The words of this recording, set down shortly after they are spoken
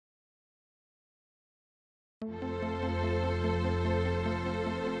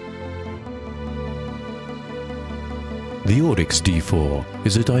The Audix D4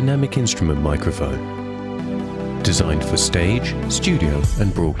 is a dynamic instrument microphone designed for stage, studio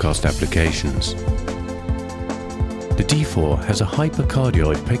and broadcast applications. The D4 has a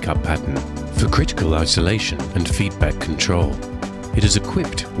hypercardioid pickup pattern for critical isolation and feedback control. It is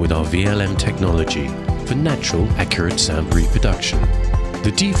equipped with our VLM technology for natural, accurate sound reproduction.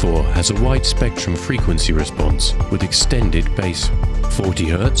 The D4 has a wide spectrum frequency response with extended bass, 40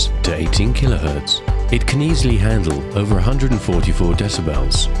 Hz to 18 kHz. It can easily handle over 144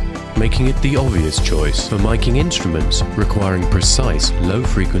 decibels, making it the obvious choice for miking instruments requiring precise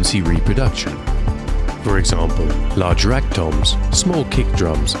low-frequency reproduction. For example, large rack toms, small kick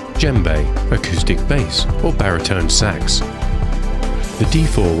drums, djembe, acoustic bass or baritone sax. The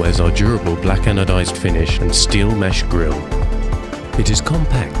D4 wears our durable black anodized finish and steel mesh grille. It is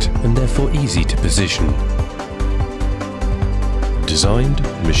compact and therefore easy to position. Designed,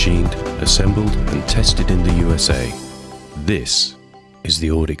 machined, assembled and tested in the USA. This is the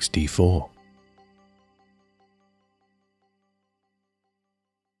Audix D4.